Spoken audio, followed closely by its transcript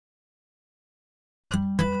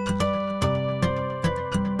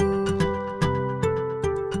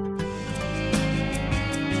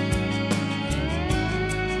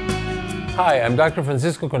Hi, I'm Dr.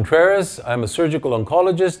 Francisco Contreras. I'm a surgical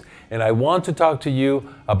oncologist, and I want to talk to you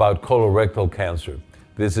about colorectal cancer.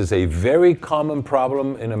 This is a very common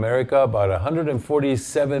problem in America. About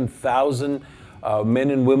 147,000 men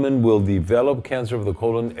and women will develop cancer of the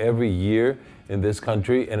colon every year in this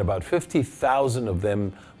country, and about 50,000 of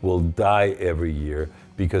them will die every year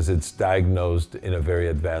because it's diagnosed in a very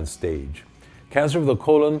advanced stage. Cancer of the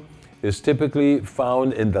colon is typically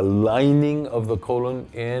found in the lining of the colon,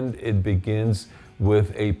 and it begins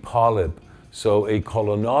with a polyp. So a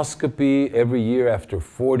colonoscopy every year after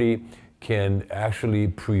 40 can actually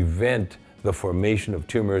prevent the formation of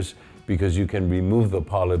tumors because you can remove the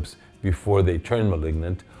polyps before they turn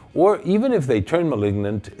malignant. Or even if they turn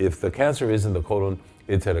malignant, if the cancer is in the colon,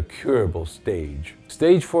 it's at a curable stage.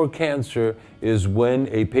 Stage 4 cancer is when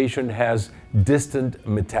a patient has distant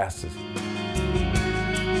metastasis.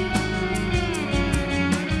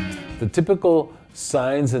 The typical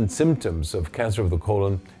signs and symptoms of cancer of the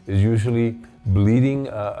colon is usually bleeding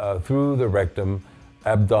through the rectum,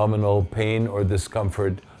 abdominal pain or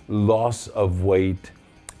discomfort, loss of weight,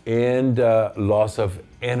 and loss of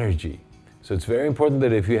energy. So it's very important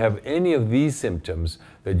that if you have any of these symptoms,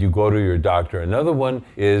 that you go to your doctor. Another one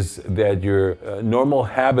is that your normal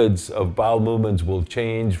habits of bowel movements will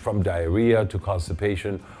change from diarrhea to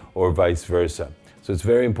constipation or vice versa. So it's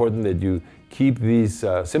very important that you keep these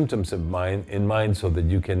symptoms in mind so that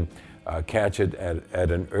you can catch it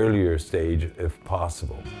at an earlier stage if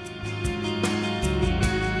possible.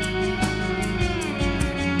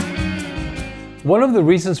 One of the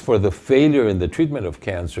reasons for the failure in the treatment of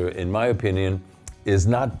cancer, in my opinion, is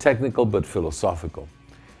not technical but philosophical.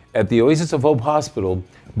 At the Oasis of Hope Hospital,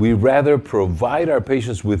 we rather provide our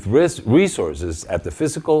patients with resources at the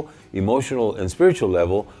physical, emotional, and spiritual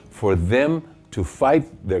level for them to fight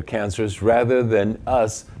their cancers rather than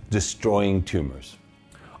us destroying tumors.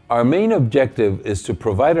 Our main objective is to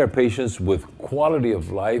provide our patients with quality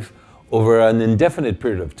of life over an indefinite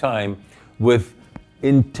period of time with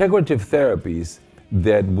integrative therapies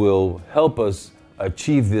that will help us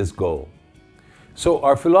achieve this goal. So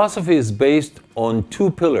our philosophy is based on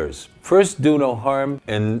two pillars. First, do no harm,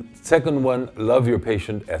 and second one, love your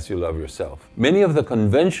patient as you love yourself. Many of the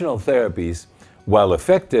conventional therapies, while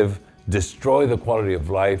effective, destroy the quality of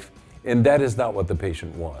life, and that is not what the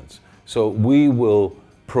patient wants. So we will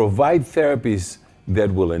provide therapies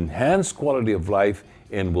that will enhance quality of life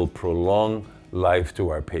and will prolong life to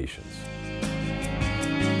our patients.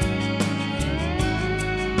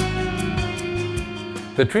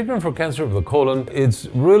 The treatment for cancer of the colon is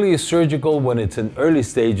really surgical when it's in early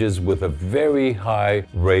stages with a very high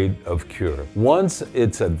rate of cure. Once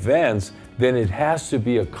it's advanced, then it has to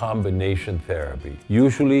be a combination therapy.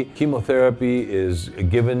 Usually chemotherapy is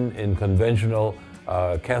given in conventional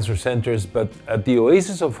cancer centers, but at the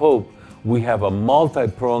Oasis of Hope, we have a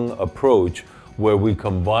multi-pronged approach where we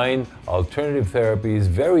combine alternative therapies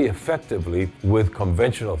very effectively with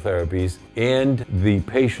conventional therapies, and the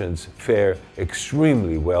patients fare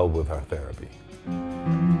extremely well with our therapy.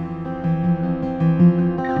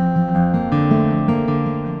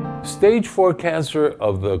 Stage 4 cancer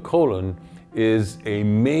of the colon is a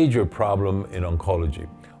major problem in oncology.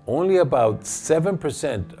 Only about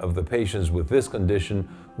 7% of the patients with this condition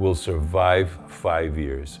will survive 5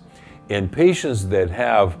 years. In patients that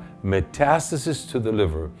have metastasis to the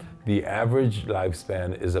liver, the average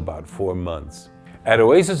lifespan is about 4 months. At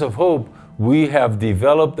Oasis of Hope, we have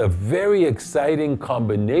developed a very exciting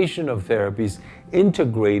combination of therapies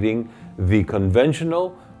integrating the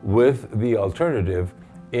conventional with the alternative,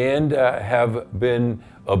 and have been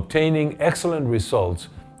obtaining excellent results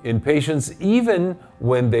in patients even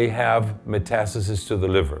when they have metastasis to the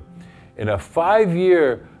liver. In a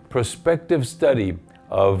 5-year prospective study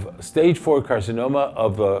of stage 4 carcinoma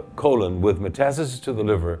of the colon with metastasis to the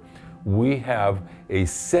liver, we have a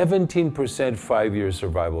 17% 5-year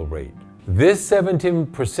survival rate. This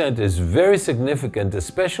 17% is very significant,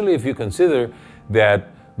 especially if you consider that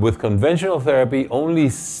with conventional therapy, only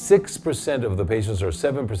 6% of the patients or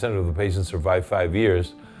 7% of the patients survive 5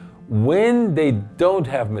 years when they don't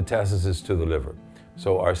have metastasis to the liver.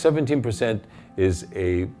 So our 17% is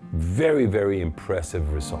a very, very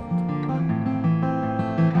impressive result.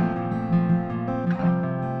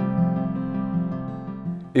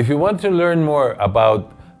 If you want to learn more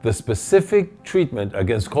about the specific treatment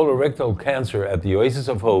against colorectal cancer at the Oasis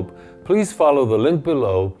of Hope, please follow the link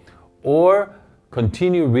below or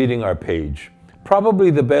continue reading our page.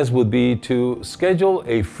 Probably the best would be to schedule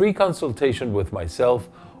a free consultation with myself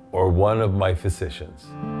or one of my physicians.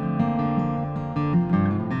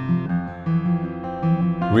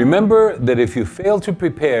 Remember that if you fail to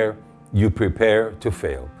prepare, you prepare to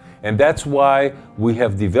fail. And that's why we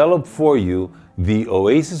have developed for you the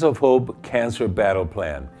Oasis of Hope Cancer Battle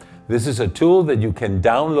Plan. This is a tool that you can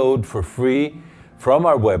download for free from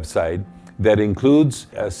our website that includes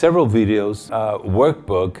several videos, a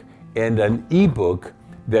workbook, and an ebook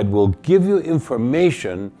that will give you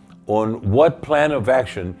information on what plan of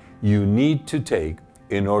action you need to take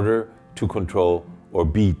in order to control or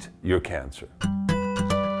beat your cancer.